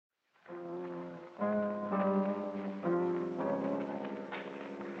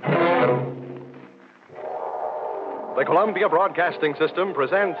the Columbia Broadcasting System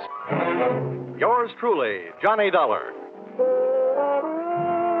presents yours truly, Johnny Dollar.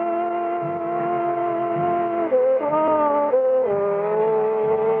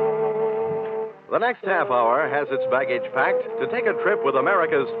 The next half hour has its baggage packed to take a trip with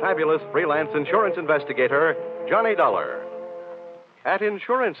America's fabulous freelance insurance investigator, Johnny Dollar. At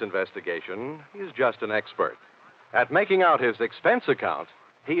insurance investigation, he's just an expert. At making out his expense account,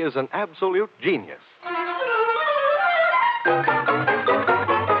 he is an absolute genius.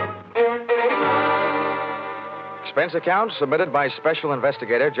 Expense account submitted by Special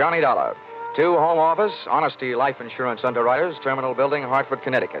Investigator Johnny Dollar to Home Office, Honesty Life Insurance Underwriters, Terminal Building, Hartford,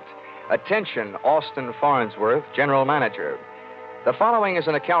 Connecticut. Attention, Austin Farnsworth, General Manager. The following is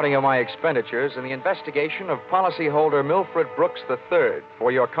an accounting of my expenditures in the investigation of policyholder Milford Brooks III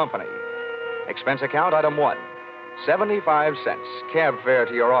for your company. Expense account item 1, 75 cents. Cab fare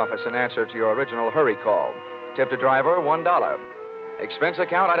to your office in answer to your original hurry call. Tip to driver, $1. Expense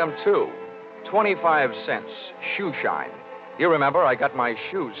account item 2, 25 cents. Shoe shine. You remember I got my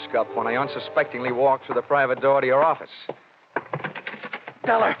shoes scuffed when I unsuspectingly walked through the private door to your office.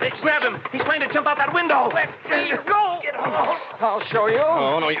 Dollar, grab him. He's trying to jump out that window. Let me go. Get off. I'll show you.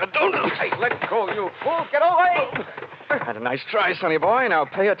 Oh, no, you don't. Hey, let go, you fool. Get away. Had a nice try, sonny boy. Now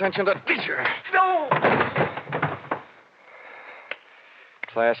pay attention to teacher. No.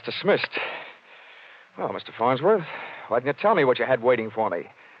 Class dismissed. Well, Mr. Farnsworth, why didn't you tell me what you had waiting for me?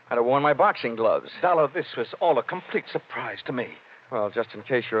 I'd have worn my boxing gloves. Dollar, this was all a complete surprise to me. Well, just in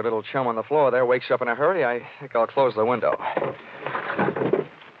case your little chum on the floor there wakes up in a hurry, I think I'll close the window.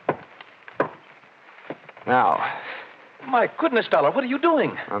 Now. My goodness, Dollar, what are you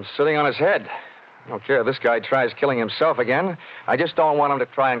doing? I'm sitting on his head. I don't care if this guy tries killing himself again. I just don't want him to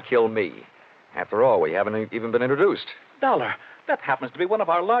try and kill me. After all, we haven't even been introduced. Dollar, that happens to be one of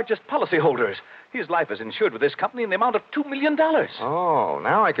our largest policyholders. His life is insured with this company in the amount of $2 million. Oh,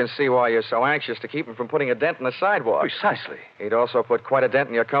 now I can see why you're so anxious to keep him from putting a dent in the sidewalk. Precisely. He'd also put quite a dent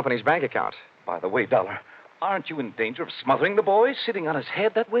in your company's bank account. By the way, Dollar, aren't you in danger of smothering the boy sitting on his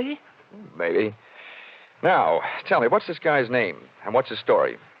head that way? Maybe. Now, tell me, what's this guy's name, and what's his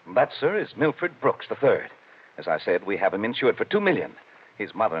story? That, sir, is Milford Brooks III. As I said, we have him insured for $2 million.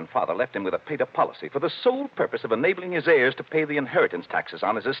 His mother and father left him with a paid-up policy for the sole purpose of enabling his heirs to pay the inheritance taxes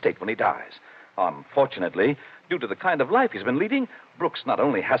on his estate when he dies. Unfortunately, due to the kind of life he's been leading, Brooks not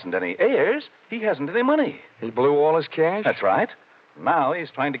only hasn't any heirs, he hasn't any money. He blew all his cash? That's right. Now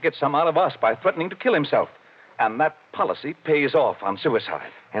he's trying to get some out of us by threatening to kill himself. And that policy pays off on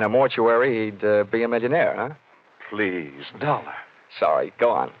suicide. In a mortuary, he'd be a millionaire, huh? Please, Dollar. Sorry, go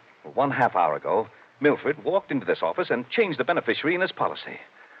on. 1/2 hour ago, Milford walked into this office and changed the beneficiary in his policy.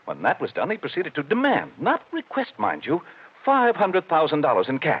 When that was done, he proceeded to demand, not request, mind you, $500,000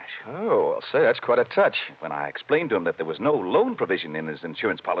 in cash. Oh, well, say, that's quite a touch. When I explained to him that there was no loan provision in his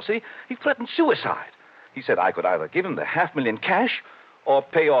insurance policy, he threatened suicide. He said I could either give him the $500,000 cash or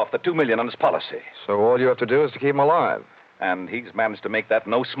pay off the $2 million on his policy. So all you have to do is to keep him alive. And he's managed to make that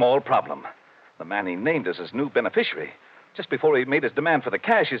no small problem. The man he named as his new beneficiary, just before he made his demand for the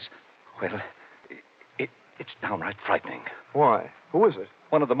cash, is, well, it's downright frightening. Why? Who is it?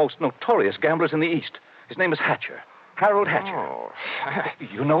 One of the most notorious gamblers in the East. His name is Hatcher. Harold Hatcher. Oh.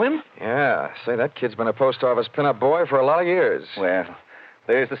 You know him? Yeah. Say, that kid's been a post office pinup boy for a lot of years. Well,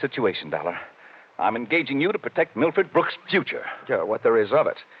 there's the situation, Dollar. I'm engaging you to protect Milford Brooks' future. Yeah, what there is of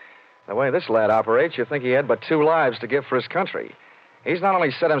it. The way this lad operates, you think he had but 2 lives to give for his country. He's not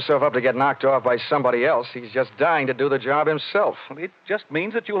only set himself up to get knocked off by somebody else, he's just dying to do the job himself. Well, it just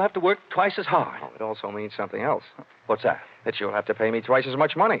means that you'll have to work twice as hard. Oh, it also means something else. What's that? That you'll have to pay me twice as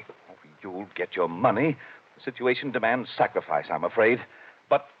much money. Oh, you'll get your money. The situation demands sacrifice, I'm afraid.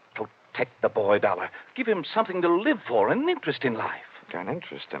 But protect the boy, Dollar. Give him something to live for, an interest in life. An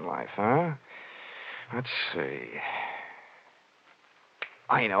interest in life, huh? Let's see.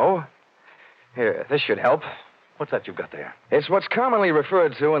 I know. Here, this should help. What's that you've got there? It's what's commonly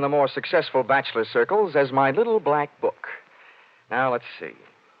referred to in the more successful bachelor circles as my little black book. Now, let's see.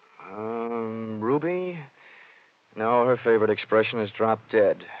 Ruby? No, her favorite expression is drop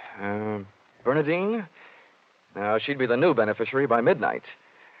dead. Bernadine? No, she'd be the new beneficiary by midnight.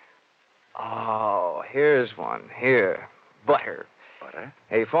 Oh, here's one. Here. Butter. Butter?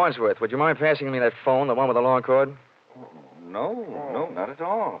 Hey, Farnsworth, would you mind passing me that phone, the one with the long cord? No, not at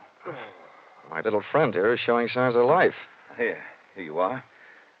all. My little friend here is showing signs of life. Here you are.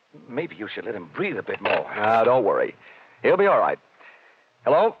 Maybe you should let him breathe a bit more. Don't worry. He'll be all right.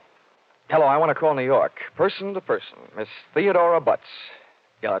 Hello? Hello, I want to call New York. Person to person. Miss Theodora Butts.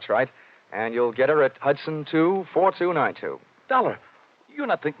 Yeah, that's right. And you'll get her at Hudson 24292. Dollar, You're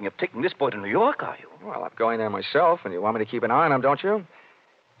not thinking of taking this boy to New York, are you? Well, I'm going there myself, and you want me to keep an eye on him, don't you?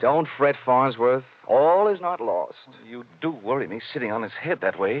 Don't fret, Farnsworth. All is not lost. You do worry me sitting on his head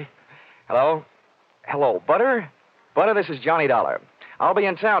that way. Hello? Hello, Butter? Butter, this is Johnny Dollar. I'll be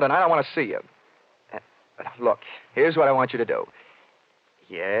in town tonight. I want to see you. Look, here's what I want you to do.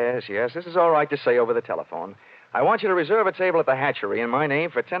 Yes, this is all right to say over the telephone. I want you to reserve a table at the hatchery in my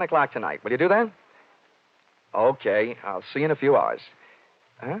name for 10 o'clock tonight. Will you do that? Okay, I'll see you in a few hours.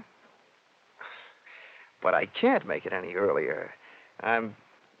 Huh? But I can't make it any earlier. I'm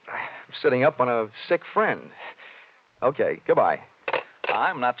sitting up on a sick friend. Okay, goodbye.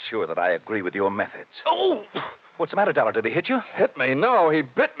 I'm not sure that I agree with your methods. Oh! What's the matter, Dollar? Did he hit you? Hit me? No, he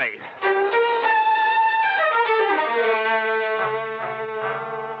bit me.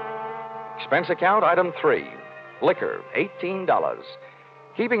 Expense account, item 3. Liquor, $18.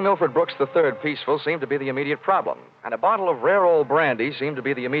 Keeping Milford Brooks III peaceful seemed to be the immediate problem, and a bottle of rare old brandy seemed to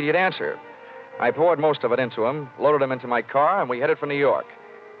be the immediate answer. I poured most of it into him, loaded him into my car, and we headed for New York.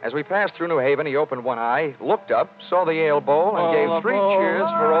 As we passed through New Haven, he opened one eye, looked up, saw the ale bowl, and gave 3 cheers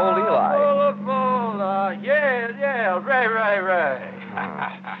for old Eli. Yeah, Ray.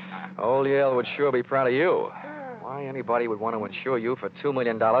 Old Yale would sure be proud of you. Why anybody would want to insure you for $2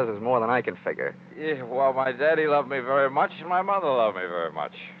 million is more than I can figure. Yeah, well, my daddy loved me very much, and my mother loved me very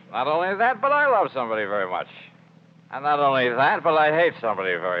much. Not only that, but I love somebody very much. And not only that, but I hate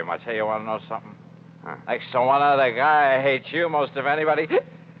somebody very much. Hey, you want to know something? Huh? Next to one other guy, I hate you most of anybody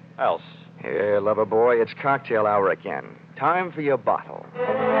else. Here, lover boy, it's cocktail hour again. Time for your bottle.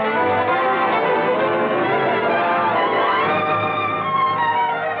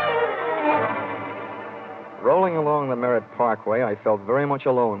 Rolling along the Merritt Parkway, I felt very much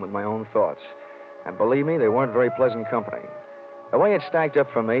alone with my own thoughts. And believe me, they weren't very pleasant company. The way it stacked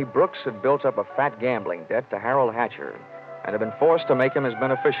up for me, Brooks had built up a fat gambling debt to Harold Hatcher and had been forced to make him his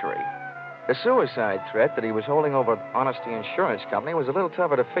beneficiary. The suicide threat that he was holding over Honesty Insurance Company was a little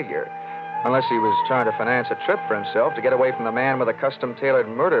tougher to figure, unless he was trying to finance a trip for himself to get away from the man with a custom-tailored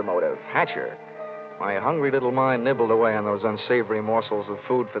murder motive, Hatcher. My hungry little mind nibbled away on those unsavory morsels of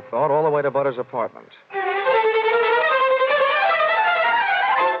food for thought all the way to Butter's apartment.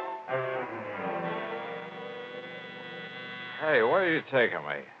 Hey, where are you taking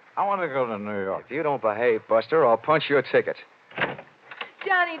me? I want to go to New York. If you don't behave, Buster, I'll punch your ticket.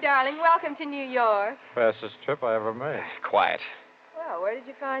 Johnny, darling, welcome to New York. Fastest trip I ever made. Quiet. Well, where did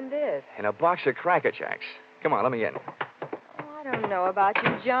you find this? In a box of Cracker Jacks. Come on, let me in. Oh, I don't know about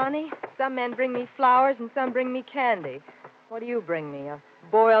you, Johnny. Some men bring me flowers and some bring me candy. What do you bring me? A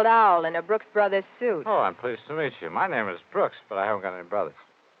boiled owl in a Brooks Brothers suit. Oh, I'm pleased to meet you. My name is Brooks, but I haven't got any brothers.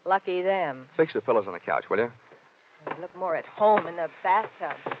 Lucky them. Fix the pillows on the couch, will you? They look more at home in the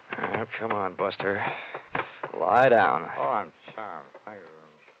bathtub. Oh, come on, Buster. Lie down. Oh, I'm charmed. Thank you.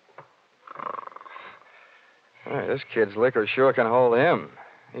 Hey, this kid's liquor sure can hold him.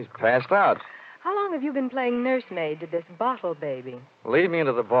 He's passed out. How long have you been playing nursemaid to this bottle baby? Lead me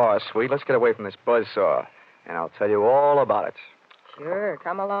into the bar, sweet. Let's get away from this buzzsaw, and I'll tell you all about it. Sure,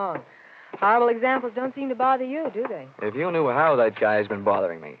 come along. Horrible examples don't seem to bother you, do they? If you knew how that guy's been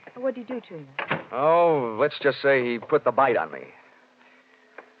bothering me. What'd you do to him? Oh, let's just say he put the bite on me.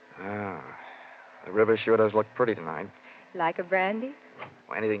 Ah, the river sure does look pretty tonight. Like a brandy?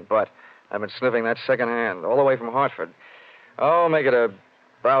 Anything but. I've been sniffing that secondhand, all the way from Hartford. Oh, make it a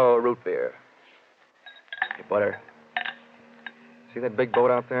Bravo root beer. Hey, Butter. See that big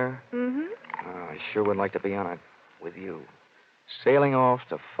boat out there? Mm-hmm. Oh, I sure would like to be on it with you. Sailing off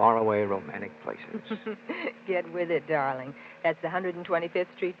to faraway romantic places. Get with it, darling. That's the 125th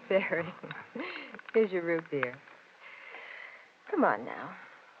Street Ferry. Here's your root beer. Come on now.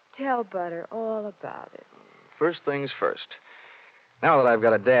 Tell Butter all about it. First things first. Now that I've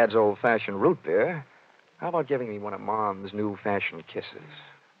got a Dad's old-fashioned root beer, how about giving me one of Mom's new-fashioned kisses?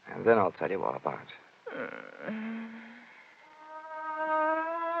 And then I'll tell you all about it.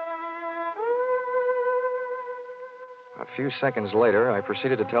 A few seconds later, I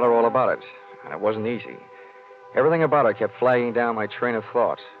proceeded to tell her all about it, and it wasn't easy. Everything about her kept flagging down my train of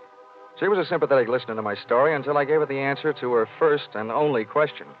thought. She was a sympathetic listener to my story until I gave her the answer to her first and only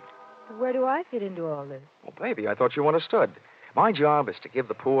question. Where do I fit into all this? Well, baby, I thought you understood. My job is to give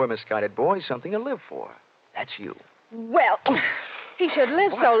the poor, misguided boy something to live for. That's you. Well, he should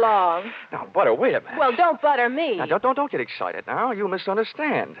live so long. Now, Butter, wait a minute. Well, don't butter me. Now, don't get excited now. You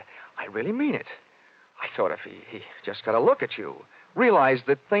misunderstand. I really mean it. I thought if he just got a look at you, realized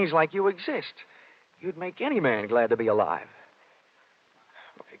that things like you exist, you'd make any man glad to be alive.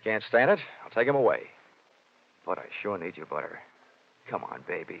 If you can't stand it, I'll take him away. But I sure need you, Butter. Come on,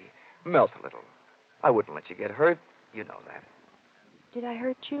 baby. Melt a little. I wouldn't let you get hurt. You know that. Did I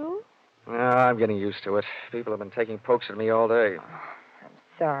hurt you? No, I'm getting used to it. People have been taking pokes at me all day. I'm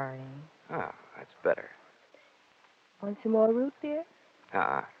sorry. Ah, that's better. Want some more root beer?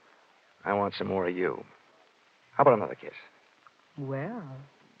 I want some more of you. How about another kiss? Well,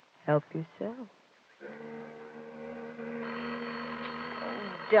 help yourself.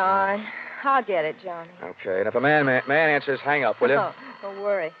 Darn. I'll get it, Johnny. Okay, and if a man answers, hang up, will you? Oh, don't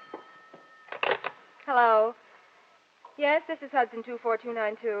worry. Hello. Yes, this is Hudson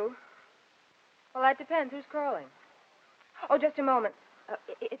 24292. Well, that depends. Who's calling? Oh, just a moment.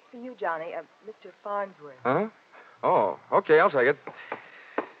 It's for you, Johnny. Mr. Farnsworth. Huh? Oh, okay, I'll take it.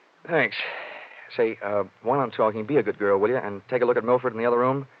 Thanks. Say, while I'm talking, be a good girl, will you? And take a look at Milford in the other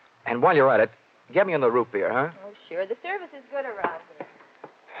room. And while you're at it, get me in the root beer, huh? Oh, sure. The service is good around here.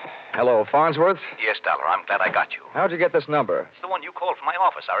 Hello, Farnsworth? Yes, Dollar. I'm glad I got you. How'd you get this number? It's the one you called from my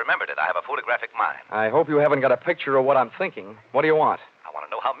office. I remembered it. I have a photographic mind. I hope you haven't got a picture of what I'm thinking. What do you want? I want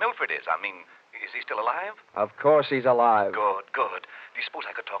to know how Milford is. I mean, is he still alive? Of course he's alive. Good, good. Do you suppose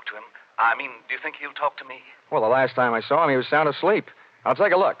I could talk to him? I mean, do you think he'll talk to me? Well, the last time I saw him, he was sound asleep. I'll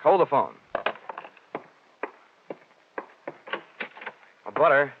take a look. Hold the phone. Oh,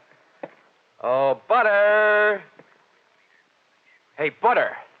 Butter. Oh, Butter. Hey,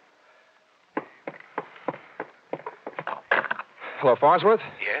 Butter. Hello, Farnsworth?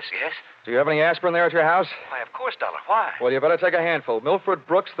 Yes, yes. Do you have any aspirin there at your house? Why, of course, Dollar. Why? Well, you better take a handful. Milford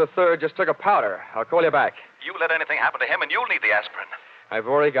Brooks III just took a powder. I'll call you back. You let anything happen to him, and you'll need the aspirin. I've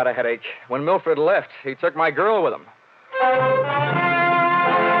already got a headache. When Milford left, he took my girl with him.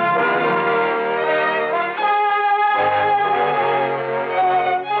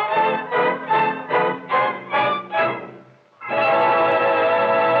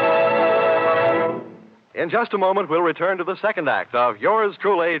 In just a moment, we'll return to the second act of Yours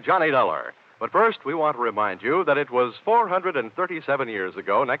Truly, Johnny Dollar. But first, we want to remind you that it was 437 years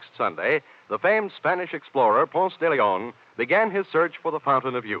ago, next Sunday, the famed Spanish explorer Ponce de Leon began his search for the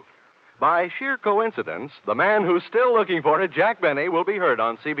Fountain of Youth. By sheer coincidence, the man who's still looking for it, Jack Benny, will be heard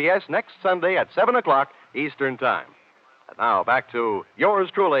on CBS next Sunday at 7 o'clock Eastern Time. And now, back to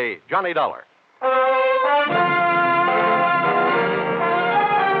Yours Truly, Johnny Dollar.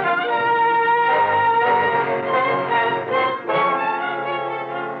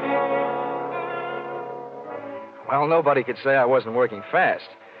 Well, nobody could say I wasn't working fast.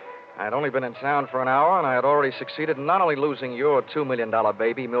 I'd only been in town for an hour, and I had already succeeded in not only losing your $2 million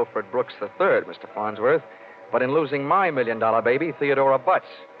baby, Milford Brooks III, Mr. Farnsworth, but in losing my $1 million baby, Theodora Butts.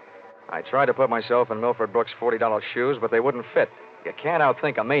 I tried to put myself in Milford Brooks' $40 shoes, but they wouldn't fit. You can't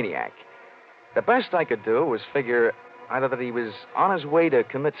outthink a maniac. The best I could do was figure either that he was on his way to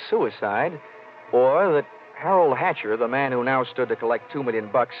commit suicide, or that Harold Hatcher, the man who now stood to collect $2 million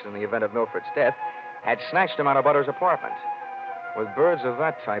in the event of Milford's death, had snatched him out of Butter's apartment. With birds of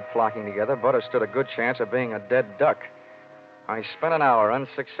that type flocking together, Butter stood a good chance of being a dead duck. I spent an hour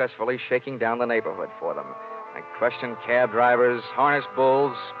unsuccessfully shaking down the neighborhood for them. I questioned cab drivers, harness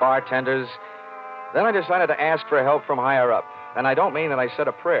bulls, bartenders. Then I decided to ask for help from higher up. And I don't mean that I said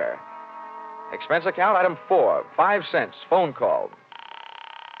a prayer. Expense account, item 4, 5 cents, phone call.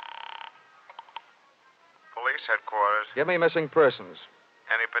 Police headquarters. Give me missing persons.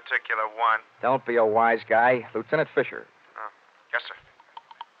 Any particular one? Don't be a wise guy. Lieutenant Fisher. Yes, sir.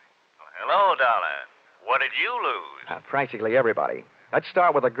 Hello, Dollar. What did you lose? Practically everybody. Let's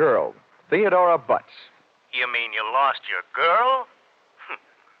start with a girl, Theodora Butts. You mean you lost your girl?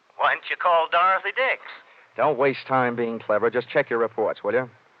 Why didn't you call Dorothy Dix? Don't waste time being clever. Just check your reports, will you?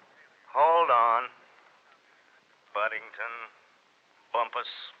 Hold on. Buddington, Bumpus,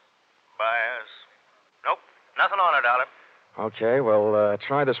 Byers. Nope, nothing on her, Dollar. Okay, well,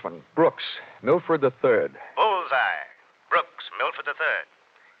 try this one. Brooks, Milford III. Bullseye. Brooks, Milford III.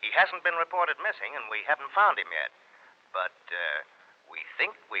 He hasn't been reported missing, and we haven't found him yet. But, we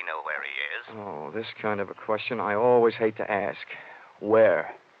think we know where he is. Oh, this kind of a question I always hate to ask.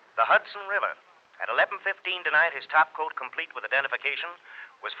 Where? The Hudson River. At 11:15 tonight, his top coat, complete with identification,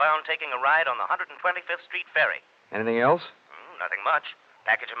 was found taking a ride on the 125th Street ferry. Anything else? Nothing much.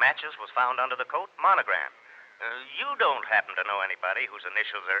 Package of matches was found under the coat, monogram. You don't happen to know anybody whose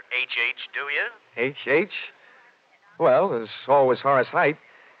initials are H.H., do you? H.H.? Well, there's always Horace Height.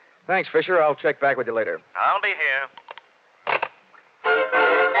 Thanks, Fisher. I'll check back with you later. I'll be here.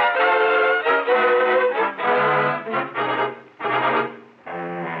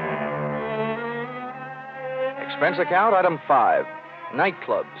 Expense account, item 5.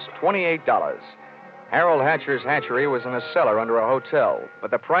 Nightclubs, $28. Harold Hatcher's hatchery was in a cellar under a hotel, but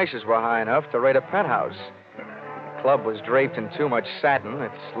the prices were high enough to rate a penthouse. The club was draped in too much satin,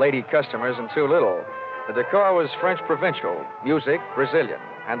 its lady customers in too little. The decor was French provincial, music Brazilian,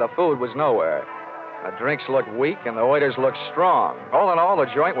 and the food was nowhere. The drinks looked weak and the waiters looked strong. All in all, the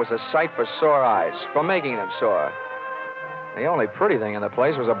joint was a sight for sore eyes, for making them sore. The only pretty thing in the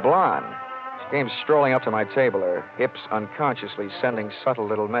place was a blonde. She came strolling up to my table, her hips unconsciously sending subtle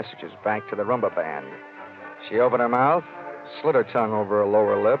little messages back to the rumba band. She opened her mouth, slid her tongue over her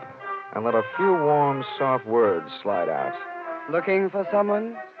lower lip, and let a few warm, soft words slide out. Looking for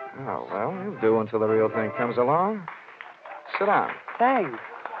someone? Oh, well, you'll do until the real thing comes along. Sit down. Thanks.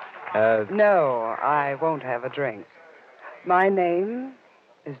 No, I won't have a drink. My name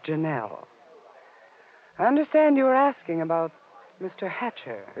is Janelle. I understand you were asking about Mr.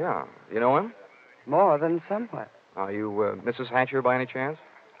 Hatcher. Yeah. You know him? More than somewhat. Are you Mrs. Hatcher by any chance?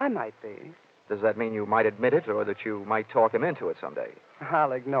 I might be. Does that mean you might admit it or that you might talk him into it someday?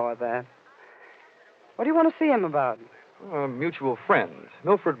 I'll ignore that. What do you want to see him about? A mutual friend,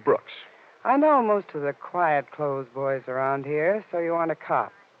 Milford Brooks. I know most of the quiet-clothes boys around here, so you aren't a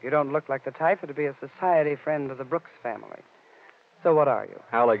cop. You don't look like the type to be a society friend of the Brooks family. So what are you?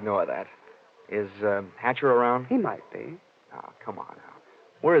 I'll ignore that. Is Hatcher around? He might be. Oh, come on now.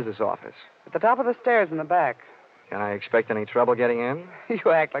 Where is this office? At the top of the stairs in the back. Can I expect any trouble getting in?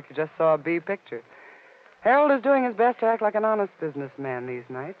 You act like you just saw a B picture. Harold is doing his best to act like an honest businessman these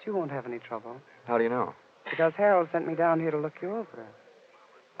nights. You won't have any trouble. How do you know? Because Harold sent me down here to look you over.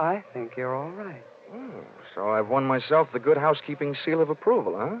 I think you're all right. Oh, so I've won myself the good housekeeping seal of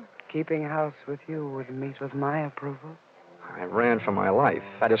approval, huh? Keeping house with you would meet with my approval. I ran for my life,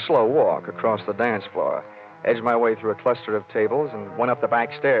 had a slow walk across the dance floor, edged my way through a cluster of tables, and went up the back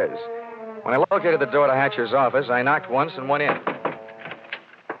stairs. When I located the door to Hatcher's office, I knocked once and went in.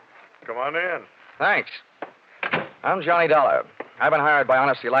 Come on in. Thanks. I'm Johnny Dollar. I've been hired by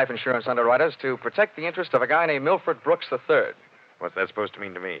Honesty Life Insurance underwriters to protect the interest of a guy named Milford Brooks III. What's that supposed to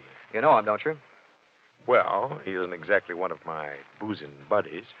mean to me? You know him, don't you? Well, he isn't exactly one of my boozing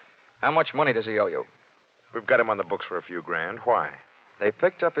buddies. How much money does he owe you? We've got him on the books for a few grand. Why? They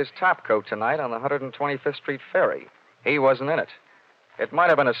picked up his top coat tonight on the 125th Street ferry. He wasn't in it. It might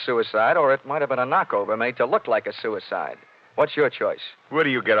have been a suicide, or it might have been a knockover made to look like a suicide. What's your choice? Where do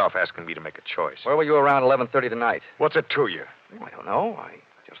you get off asking me to make a choice? Where were you around 11:30 tonight? What's it to you? Oh, I don't know. I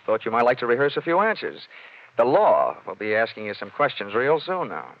just thought you might like to rehearse a few answers. The law will be asking you some questions real soon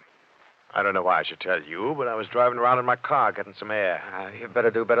now. I don't know why I should tell you, but I was driving around in my car getting some air. You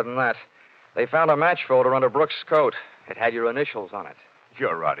better do better than that. They found a match folder under Brooks' coat. It had your initials on it.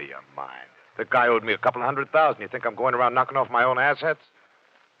 You're out of your mind. The guy owed me $200,000. You think I'm going around knocking off my own assets?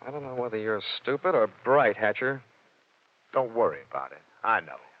 I don't know whether you're stupid or bright, Hatcher. Don't worry about it. I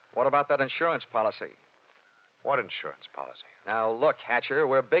know. What about that insurance policy? What insurance policy? Now, look, Hatcher,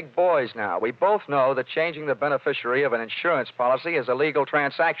 we're big boys now. We both know that changing the beneficiary of an insurance policy is a legal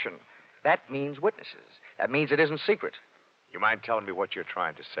transaction. That means witnesses. That means it isn't secret. You mind telling me what you're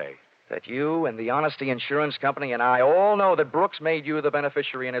trying to say? That you and the Honesty Insurance Company and I all know that Brooks made you the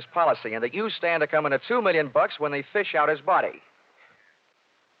beneficiary in his policy and that you stand to come in at $2 million when they fish out his body.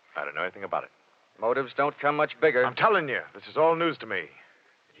 I don't know anything about it. Motives don't come much bigger. I'm telling you, this is all news to me.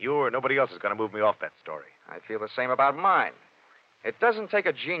 You or nobody else is going to move me off that story. I feel the same about mine. It doesn't take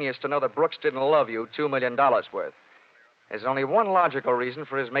a genius to know that Brooks didn't love you $2 million worth. There's only one logical reason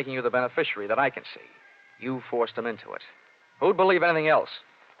for his making you the beneficiary that I can see. You forced him into it. Who'd believe anything else?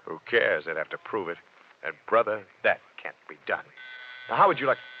 Who cares? They'd have to prove it. And, brother, that can't be done. Now, how would you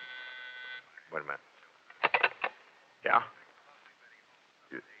like... Wait a minute. Yeah?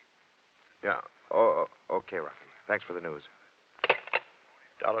 Yeah. Oh, okay, Rocky. Thanks for the news.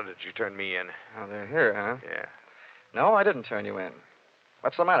 Dollar, did you turn me in? Oh, they're here, huh? Yeah. No, I didn't turn you in.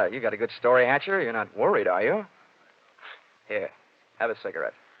 What's the matter? You got a good story, Hatcher? You're not worried, are you? Here, have a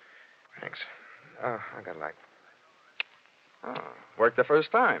cigarette. Thanks. Oh, I got light. Oh, worked the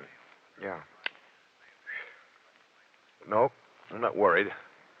first time. Yeah. Nope, I'm not worried.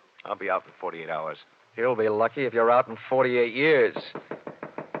 I'll be out in 48 hours. You'll be lucky if you're out in 48 years.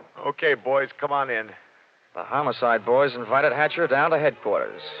 Okay, boys, come on in. The homicide boys invited Hatcher down to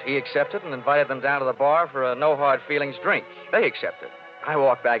headquarters. He accepted and invited them down to the bar for a no-hard-feelings drink. They accepted. I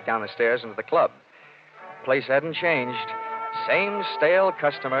walked back down the stairs into the club. The place hadn't changed. Same stale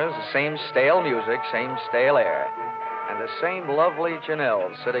customers, the same stale music, same stale air. And the same lovely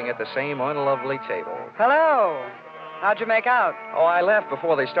Janelle sitting at the same unlovely table. Hello. How'd you make out? Oh, I left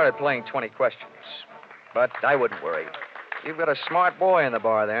before they started playing 20 questions. But I wouldn't worry. You've got a smart boy in the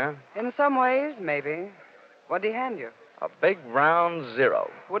bar there. In some ways, maybe. What'd he hand you? A big round zero.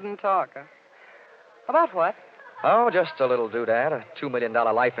 Wouldn't talk, huh? About what? Oh, just a little doodad, a $2 million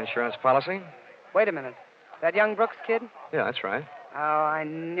life insurance policy. Wait a minute. That young Brooks kid? Yeah, that's right. Oh, I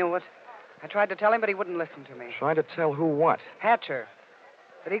knew it. I tried to tell him, but he wouldn't listen to me. Trying to tell who what? Hatcher.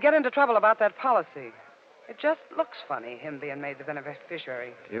 But he'd get into trouble about that policy. It just looks funny, him being made the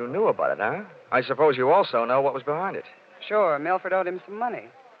beneficiary. You knew about it, huh? I suppose you also know what was behind it. Sure, Milford owed him some money.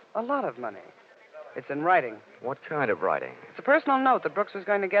 A lot of money. It's in writing. What kind of writing? It's a personal note that Brooks was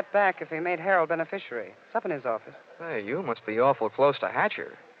going to get back if he made Harold beneficiary. It's up in his office. Hey, you must be awful close to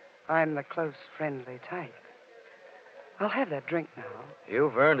Hatcher. I'm the close, friendly type. I'll have that drink now.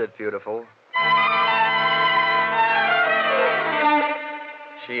 You've earned it, beautiful.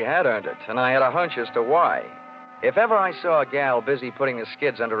 She had earned it, and I had a hunch as to why. If ever I saw a gal busy putting the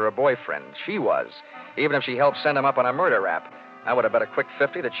skids under her boyfriend, she was. Even if she helped send him up on a murder rap. I would have bet a quick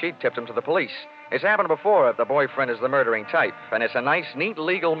 50 that she'd tipped him to the police. It's happened before if the boyfriend is the murdering type, and it's a nice, neat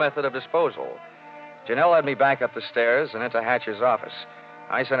legal method of disposal. Janelle led me back up the stairs and into Hatcher's office.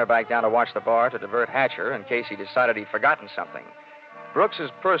 I sent her back down to watch the bar to divert Hatcher in case he decided he'd forgotten something.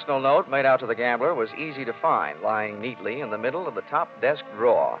 Brooks's personal note made out to the gambler was easy to find, lying neatly in the middle of the top desk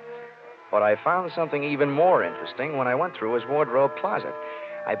drawer. But I found something even more interesting when I went through his wardrobe closet.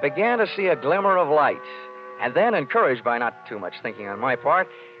 I began to see a glimmer of light. And then, encouraged by not too much thinking on my part,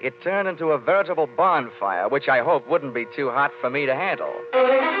 it turned into a veritable bonfire, which I hoped wouldn't be too hot for me to handle.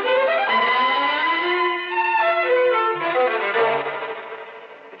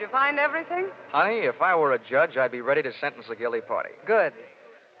 Did you find everything? Honey, if I were a judge, I'd be ready to sentence the guilty party. Good.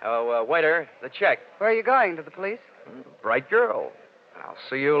 Oh, waiter, the check. Where are you going? To the police? Bright girl. I'll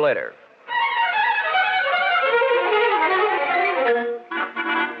see you later.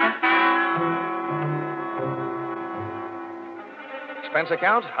 Expense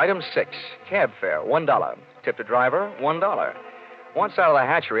account, item 6. Cab fare, $1. Tip to driver, $1. Once out of the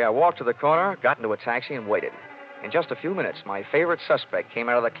hatchery, I walked to the corner, got into a taxi, and waited. In just a few minutes, my favorite suspect came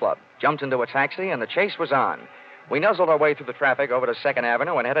out of the club, jumped into a taxi, and the chase was on. We nuzzled our way through the traffic over to 2nd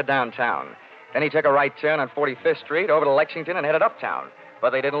Avenue and headed downtown. Then he took a right turn on 45th Street over to Lexington and headed uptown. But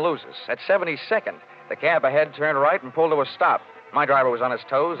they didn't lose us. At 72nd, the cab ahead turned right and pulled to a stop. My driver was on his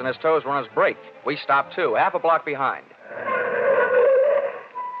toes, and his toes were on his brake. We stopped, too, half a block behind.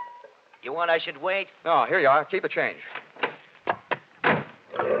 You want I should wait? No, here you are. Keep the change.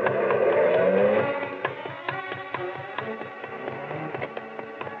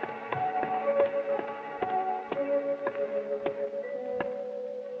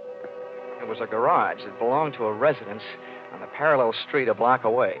 It was a garage that belonged to a residence on the parallel street a block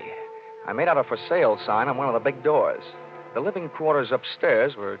away. I made out a for sale sign on one of the big doors. The living quarters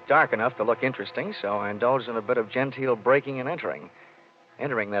upstairs were dark enough to look interesting, so I indulged in a bit of genteel breaking and entering.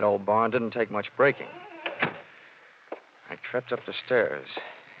 Entering that old barn didn't take much breaking. I crept up the stairs.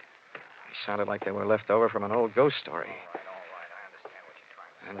 They sounded like they were left over from an old ghost story.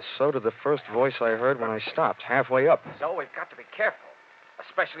 And so did the first voice I heard when I stopped, halfway up. So we've got to be careful,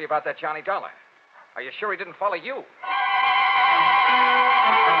 especially about that Johnny Dollar. Are you sure he didn't follow you?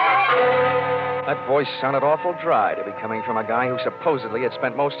 That voice sounded awful dry to be coming from a guy who supposedly had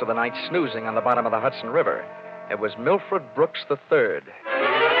spent most of the night snoozing on the bottom of the Hudson River. It was Milford Brooks III.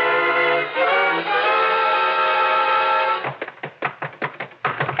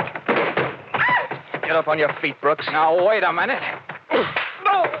 Get up on your feet, Brooks. Now, wait a minute.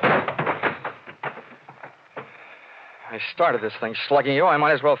 No! I started this thing slugging you. I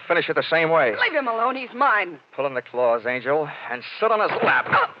might as well finish it the same way. Leave him alone. He's mine. Pull in the claws, Angel, and sit on his lap.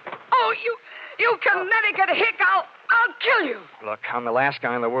 Oh, you Connecticut hick. I'll kill you. Look, I'm the last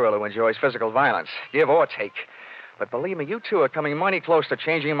guy in the world who enjoys physical violence, give or take. But believe me, you two are coming mighty close to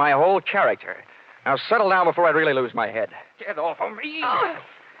changing my whole character. Now settle down before I really lose my head. Get off of me.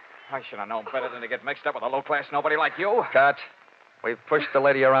 I should have known better than to get mixed up with a low-class nobody like you. Cut. We've pushed the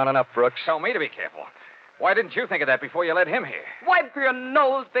lady around enough, Brooks. Tell me to be careful. Why didn't you think of that before you led him here? Wipe your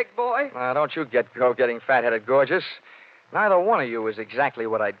nose, big boy. Now, don't you go getting fat-headed, gorgeous. Neither one of you is exactly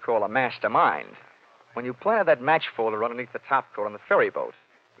what I'd call a mastermind. When you planted that match folder underneath the topcoat on the ferry boat,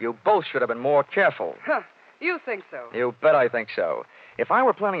 you both should have been more careful. Huh. You think so? You bet I think so. If I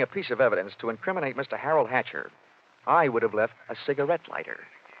were planning a piece of evidence to incriminate Mr. Harold Hatcher, I would have left a cigarette lighter.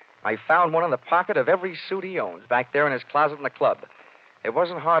 I found one in the pocket of every suit he owns, back there in his closet in the club. It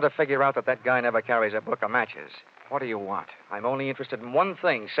wasn't hard to figure out that guy never carries a book of matches. What do you want? I'm only interested in one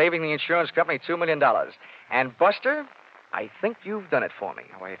thing, saving the insurance company $2 million. And, Buster, I think you've done it for me.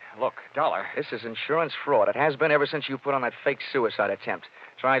 Now, wait, look, Dollar. This is insurance fraud. It has been ever since you put on that fake suicide attempt,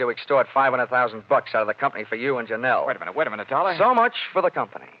 trying to extort $500,000 out of the company for you and Janelle. Wait a minute, Dollar. So much for the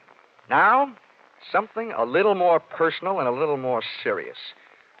company. Now, something a little more personal and a little more serious.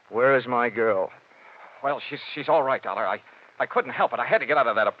 Where is my girl? Well, she's all right, Dollar. I couldn't help it. I had to get out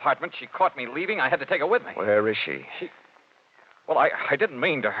of that apartment. She caught me leaving. I had to take her with me. Where is she? Well, I didn't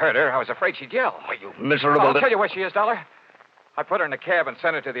mean to hurt her. I was afraid she'd yell. Oh, you miserable... I'll tell you where she is, Dollar. I put her in a cab and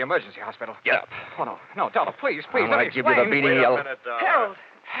sent her to the emergency hospital. Get up. Oh, no. No, Dollar, please, I'm let gonna me give you the explain. beating Wait a yell. minute, Harold.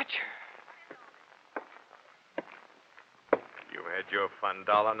 Hatcher. You had your fun,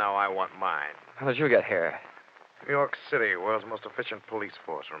 Dollar. Now I want mine. How did you get here? New York City, world's most efficient police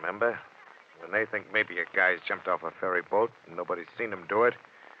force, remember? When they think maybe a guy's jumped off a ferry boat and nobody's seen him do it,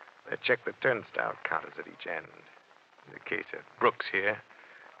 they check the turnstile counters at each end. In the case of Brooks here,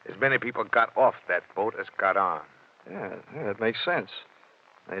 as many people got off that boat as got on. Yeah, that makes sense.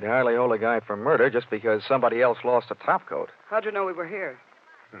 They'd hardly hold a guy for murder just because somebody else lost a topcoat. How'd you know we were here?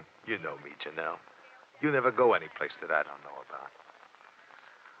 You know me, Janelle. You never go any place that I don't know about.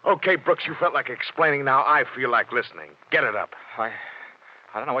 Okay, Brooks, you felt like explaining. Now I feel like listening. Get it up. I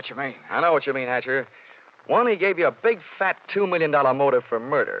don't know what you mean. I know what you mean, Hatcher. One, he gave you a big, fat $2 million motive for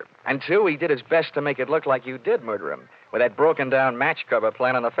murder. And two, he did his best to make it look like you did murder him with that broken-down match cover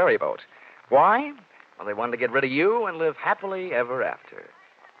plan on the ferry boat. Why? Well, they wanted to get rid of you and live happily ever after.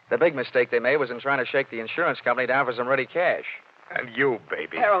 The big mistake they made was in trying to shake the insurance company down for some ready cash. And you,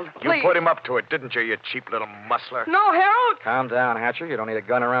 baby. Harold, You please. put him up to it, didn't you, you cheap little muscler? No, Harold! Calm down, Hatcher. You don't need a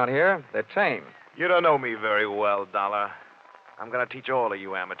gun around here. They're tame. You don't know me very well, Dollar. I'm going to teach all of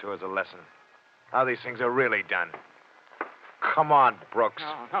you amateurs a lesson. How these things are really done. Come on, Brooks.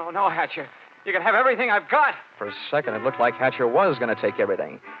 No, Hatcher. You can have everything I've got. For a second, it looked like Hatcher was going to take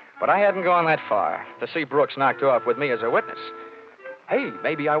everything. But I hadn't gone that far to see Brooks knocked off with me as a witness. Hey,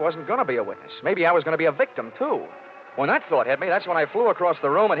 maybe I wasn't going to be a witness. Maybe I was going to be a victim, too. When that thought hit me, that's when I flew across the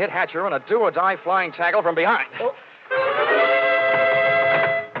room and hit Hatcher in a do-or-die flying tackle from behind. Oh.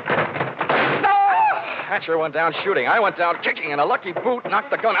 Hatcher went down shooting. I went down kicking, and a lucky boot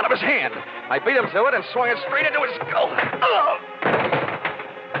knocked the gun out of his hand. I beat him to it and swung it straight into his skull. Oh!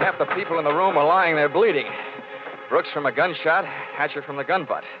 Half the people in the room were lying there bleeding. Brooks from a gunshot, Hatcher from the gun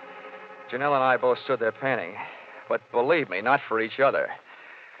butt. Janelle and I both stood there panting. But believe me, not for each other.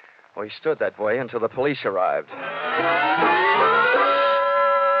 We stood that way until the police arrived.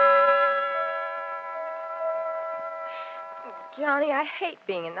 Johnny, I hate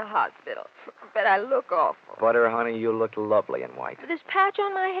being in the hospital, but I look awful. Butter, honey, you look lovely in white. This patch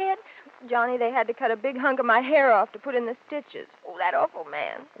on my head, Johnny, they had to cut a big hunk of my hair off to put in the stitches. Oh, that awful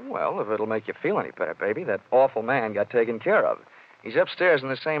man. Well, if it'll make you feel any better, baby, that awful man got taken care of. He's upstairs in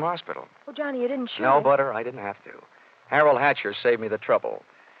the same hospital. Oh, Johnny, you didn't shoot No, him. Butter, I didn't have to. Harold Hatcher saved me the trouble.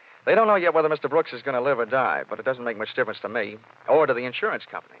 They don't know yet whether Mr. Brooks is going to live or die, but it doesn't make much difference to me or to the insurance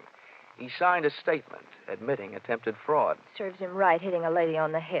company. He signed a statement admitting attempted fraud. Serves him right hitting a lady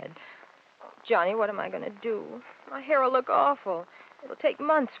on the head. Oh, Johnny, what am I going to do? My hair will look awful. It'll take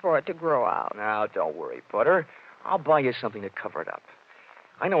months for it to grow out. Now, don't worry, Butter. I'll buy you something to cover it up.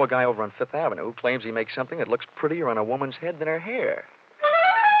 I know a guy over on Fifth Avenue who claims he makes something that looks prettier on a woman's head than her hair.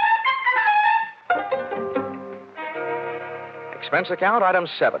 Expense account, item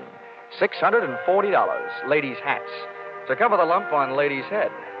 7. $640. Ladies' hats. To cover the lump on lady's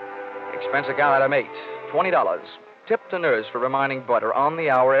head. Expense account, item 8. $20. Tip to nurse for reminding Butter on the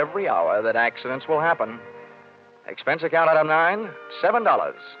hour, every hour, that accidents will happen. Expense account, item 9.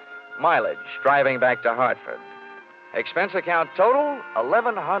 $7. Mileage, driving back to Hartford. Expense account total,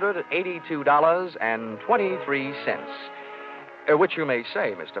 $1,182.23. Which you may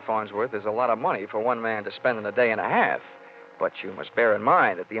say, Mr. Farnsworth, is a lot of money for one man to spend in a day and a half. But you must bear in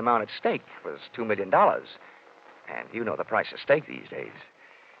mind that the amount at stake was $2 million. And you know the price of steak these days.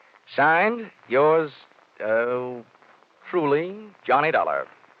 Signed, yours, truly, Johnny Dollar.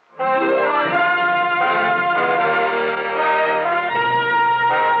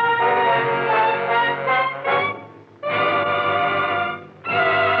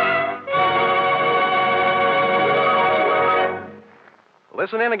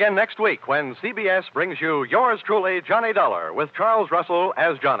 Listen in again next week when CBS brings you yours truly, Johnny Dollar, with Charles Russell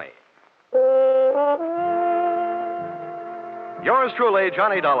as Johnny. Yours truly,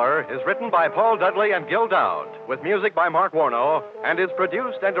 Johnny Dollar, is written by Paul Dudley and Gil Dowd, with music by Mark Warno, and is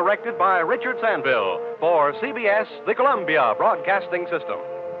produced and directed by Richard Sandville for CBS, the Columbia Broadcasting System.